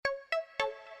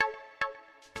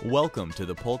Welcome to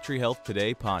the Poultry Health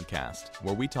Today podcast,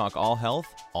 where we talk all health,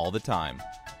 all the time.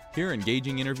 Hear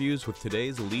engaging interviews with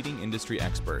today's leading industry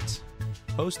experts.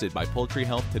 Hosted by Poultry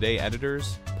Health Today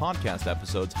editors, podcast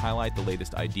episodes highlight the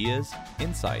latest ideas,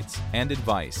 insights, and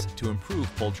advice to improve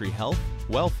poultry health,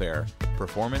 welfare,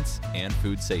 performance, and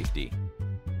food safety.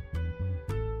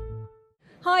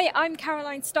 Hi, I'm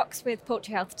Caroline Stocks with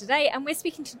Poultry Health Today, and we're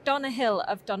speaking to Donna Hill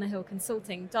of Donna Hill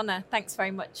Consulting. Donna, thanks very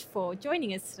much for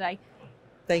joining us today.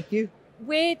 Thank you.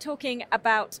 We're talking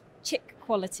about chick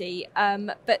quality,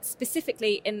 but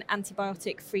specifically in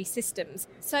antibiotic-free systems.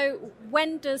 So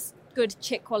when does good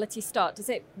chick quality start? Does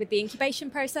it with the incubation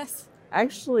process?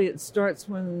 Actually, it starts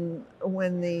when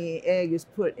the egg is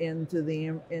put into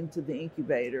the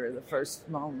incubator, the first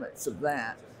moments of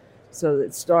that. So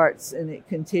it starts and it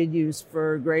continues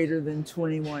for greater than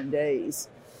 21 days.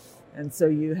 And so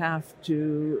you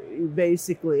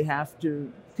basically have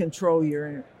to control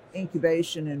your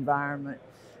incubation environment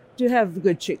to have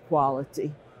good chick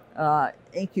quality.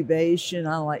 Incubation,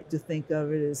 I like to think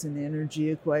of it as an energy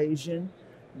equation.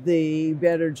 The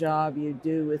better job you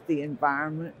do with the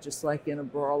environment, just like in a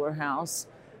broiler house,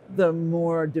 the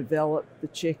more developed the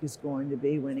chick is going to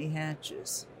be when he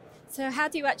hatches. So how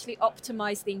do you actually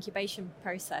optimize the incubation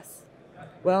process?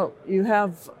 Well, you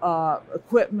have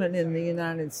equipment in the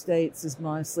United States is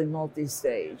mostly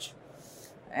multi-stage,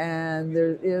 and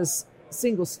there is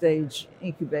single stage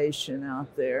incubation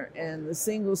out there, and the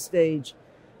single stage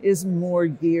is more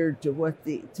geared to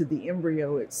the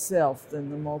embryo itself than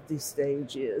the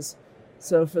multi-stage is.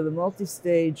 So for the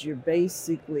multi-stage, you're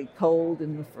basically cold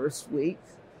in the first week,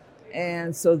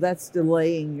 and so that's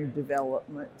delaying your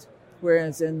development.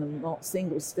 Whereas in the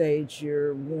single stage,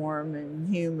 you're warm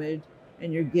and humid,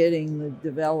 and you're getting the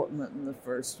development in the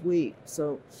first week.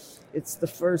 So it's the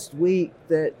first week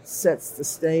that sets the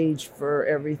stage for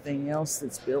everything else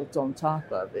that's built on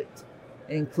top of it,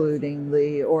 including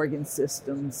the organ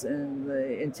systems and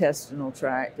the intestinal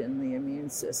tract and the immune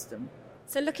system.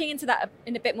 So looking into that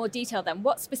in a bit more detail then,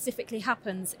 what specifically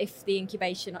happens if the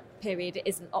incubation period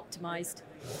isn't optimized?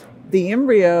 The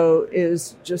embryo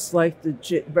is just like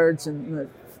the birds on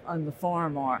the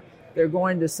farm are. They're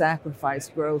going to sacrifice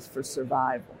growth for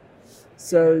survival.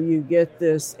 So you get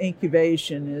this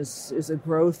incubation is a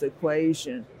growth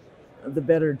equation. The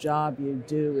better job you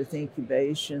do with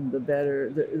incubation, the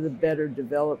better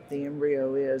developed the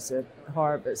embryo is at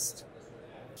harvest.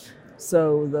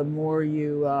 So the more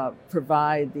you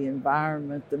provide the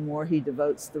environment, the more he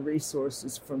devotes the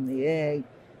resources from the egg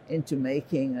into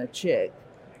making a chick.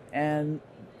 And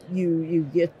you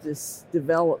get this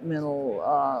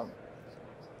developmental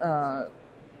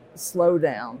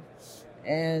slowdown.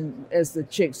 And as the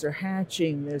chicks are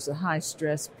hatching, there's a high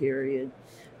stress period.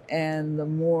 And the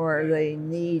more they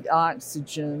need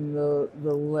oxygen, the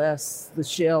less the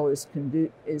shell is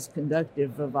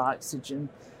conductive of oxygen.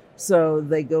 So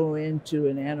they go into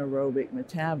an anaerobic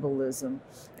metabolism.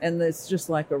 And it's just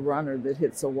like a runner that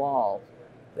hits a wall.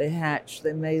 They hatch,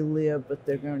 they may live, but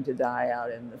they're going to die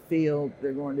out in the field.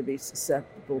 They're going to be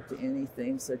susceptible to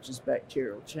anything such as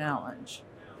bacterial challenge.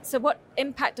 So what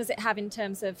impact does it have in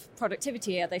terms of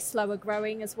productivity? Are they slower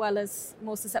growing as well as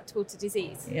more susceptible to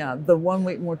disease? Yeah, the 1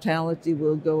 week mortality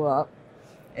will go up,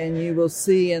 and you will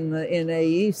see in the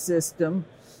NAE system,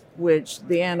 which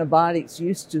the antibiotics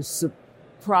used to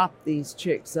prop these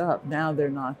chicks up. Now they're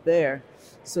not there.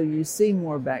 So you see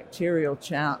more bacteria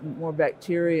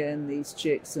in these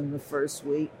chicks in the first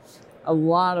week. A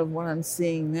lot of what I'm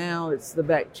seeing now, it's the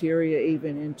bacteria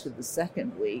even into the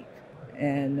second week.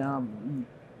 And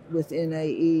with NAE,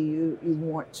 you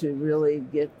want to really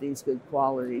get these good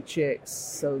quality chicks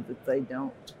so that they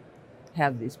don't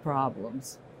have these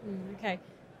problems. Okay.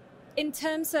 In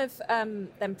terms of them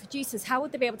producers, how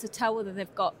would they be able to tell whether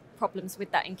they've got problems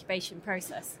with that incubation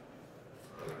process?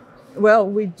 Well,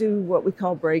 we do what we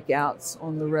call breakouts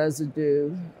on the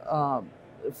residue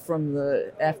from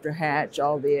the after hatch,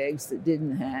 all the eggs that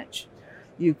didn't hatch.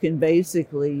 You can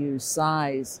basically use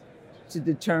size to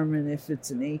determine if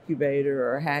it's an incubator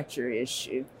or a hatcher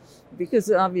issue. Because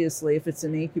obviously if it's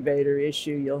an incubator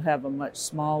issue, you'll have a much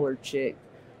smaller chick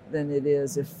than it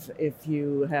is if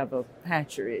you have a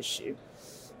hatcher issue.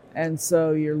 And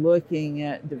so you're looking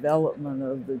at development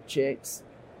of the chicks,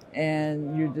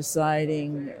 and you're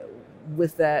deciding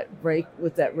with that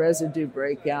residue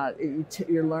breakout,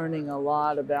 you're learning a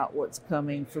lot about what's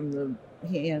coming from the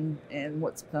hen and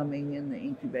what's coming in the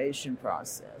incubation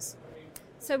process.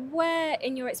 So where,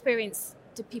 in your experience,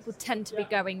 do people tend to be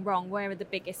going wrong? Where are the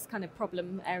biggest kind of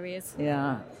problem areas?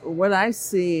 Yeah, what I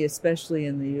see, especially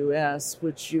in the U.S.,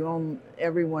 which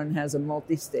everyone has a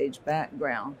multi-stage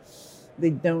background, they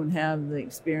don't have the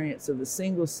experience of the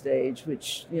single stage,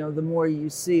 which, the more you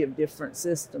see of different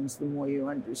systems, the more you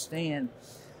understand.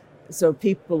 So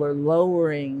people are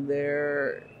lowering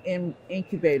their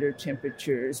incubator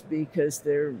temperatures because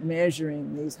they're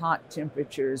measuring these hot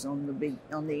temperatures on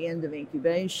the end of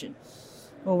incubation.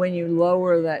 Well, when you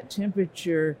lower that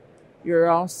temperature, you're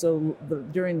also,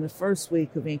 during the first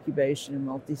week of incubation in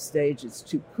multi-stage, it's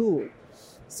too cool.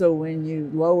 So when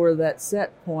you lower that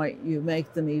set point, you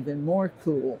make them even more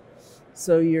cool.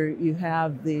 So you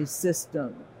have a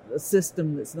system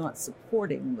that's not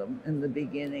supporting them in the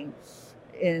beginning,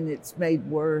 and it's made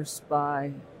worse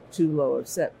by too low a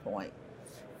set point.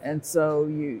 And so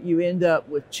you end up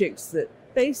with chicks that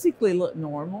basically look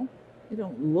normal. They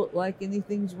don't look like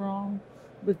anything's wrong,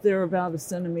 but they're about a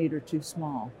centimeter too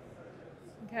small.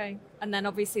 Okay. And then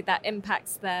obviously that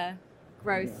impacts their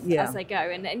growth as they go.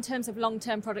 And in terms of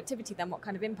long-term productivity, then what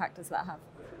kind of impact does that have?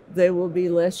 They will be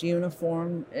less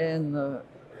uniform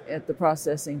at the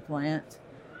processing plant.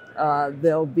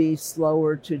 They'll be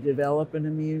slower to develop an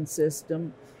immune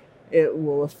system. It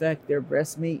will affect their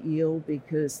breast meat yield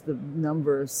because the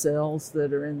number of cells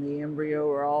that are in the embryo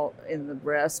or all in the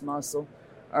breast muscle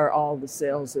are all the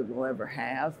cells it will ever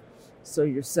have. So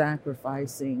you're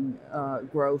sacrificing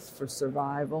growth for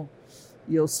survival.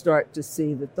 You'll start to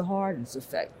see that the heart is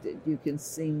affected. You can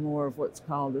see more of what's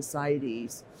called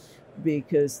ascites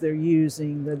because they're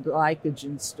using the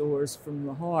glycogen stores from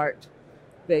the heart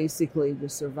basically to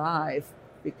survive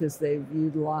because they've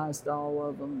utilized all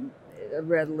of them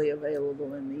readily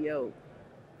available in the yolk.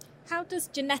 How does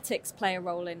genetics play a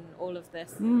role in all of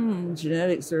this?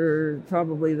 Genetics are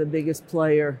probably the biggest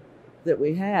player that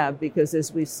we have because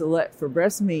as we select for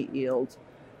breast meat yield,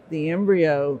 the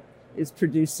embryo is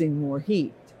producing more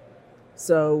heat.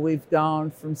 So we've gone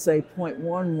from, say,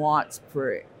 0.1 watts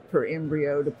per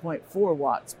embryo to 0.4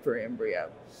 watts per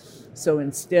embryo. So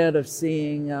instead of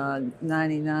seeing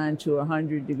 99 to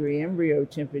 100 degree embryo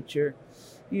temperature,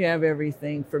 you have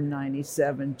everything from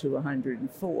 97 to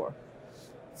 104.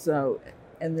 So,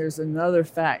 and there's another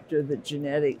factor that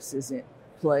genetics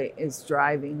is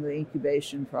driving the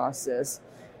incubation process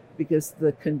because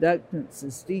the conductance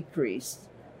is decreased.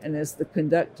 And as the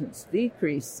conductance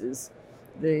decreases,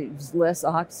 there's less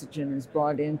oxygen is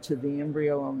brought into the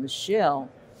embryo on the shell.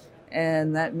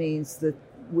 And that means that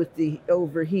with the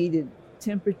overheated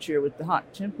temperature, with the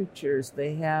hot temperatures,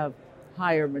 they have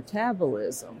higher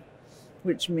metabolism,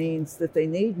 which means that they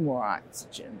need more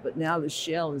oxygen. But now the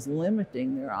shell is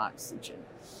limiting their oxygen.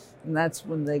 And that's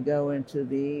when they go into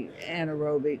the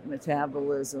anaerobic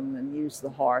metabolism and use the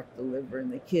heart, the liver,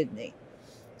 and the kidney.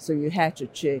 So you hatch a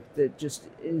chick that just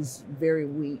is very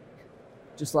weak,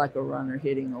 just like a runner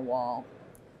hitting a wall.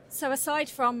 So aside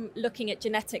from looking at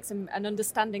genetics and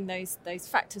understanding those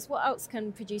factors, what else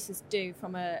can producers do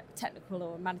from a technical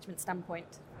or management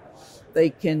standpoint?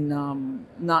 They can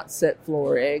not set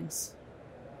floor eggs.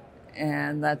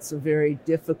 And that's a very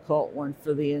difficult one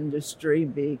for the industry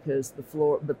because the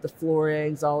floor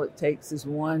eggs, all it takes is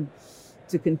one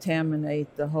to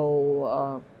contaminate the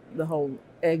whole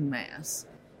egg mass.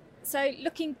 So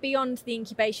looking beyond the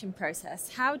incubation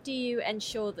process, how do you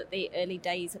ensure that the early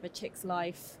days of a chick's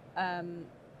life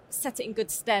set it in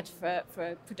good stead for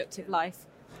a productive life?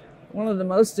 One of the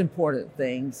most important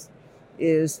things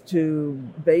is to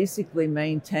basically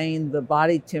maintain the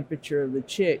body temperature of the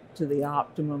chick to the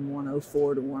optimum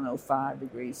 104 to 105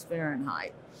 degrees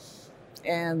Fahrenheit.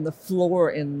 And the floor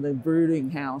in the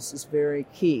brooding house is very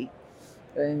key.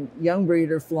 And young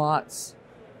breeder flocks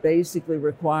basically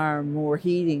require more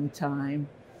heating time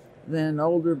than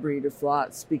older breeder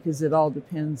flocks because it all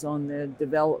depends on the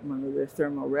development of their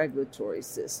thermoregulatory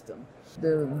system.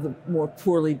 The more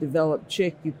poorly developed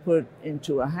chick you put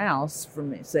into a house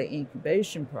from, say,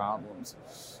 incubation problems,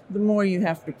 the more you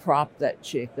have to prop that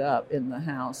chick up in the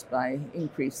house by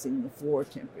increasing the floor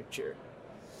temperature.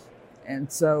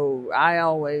 And so I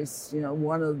always,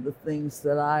 one of the things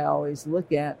that I always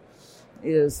look at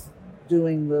is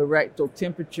doing the rectal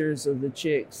temperatures of the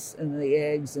chicks and the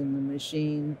eggs in the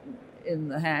machine, in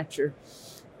the hatcher,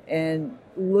 and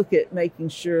look at making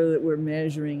sure that we're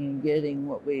measuring and getting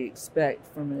what we expect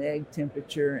from an egg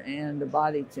temperature and a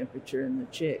body temperature in the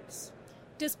chicks.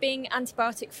 Does being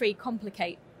antibiotic-free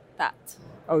complicate that?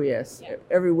 Oh, yes. Yeah.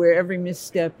 Everywhere, every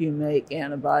misstep you make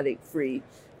antibiotic-free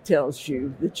tells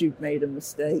you that you've made a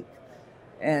mistake.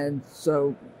 And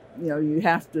so, you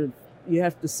have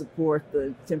to support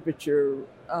the temperature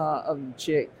of the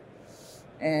chick,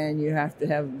 and you have to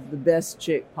have the best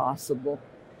chick possible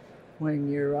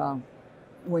when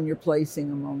you're placing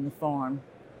them on the farm.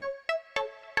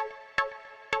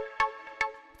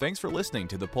 Thanks for listening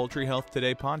to the Poultry Health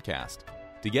Today podcast.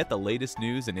 To get the latest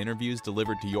news and interviews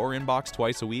delivered to your inbox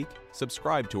twice a week,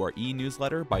 subscribe to our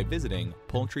e-newsletter by visiting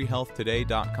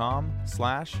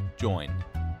poultryhealthtoday.com/join.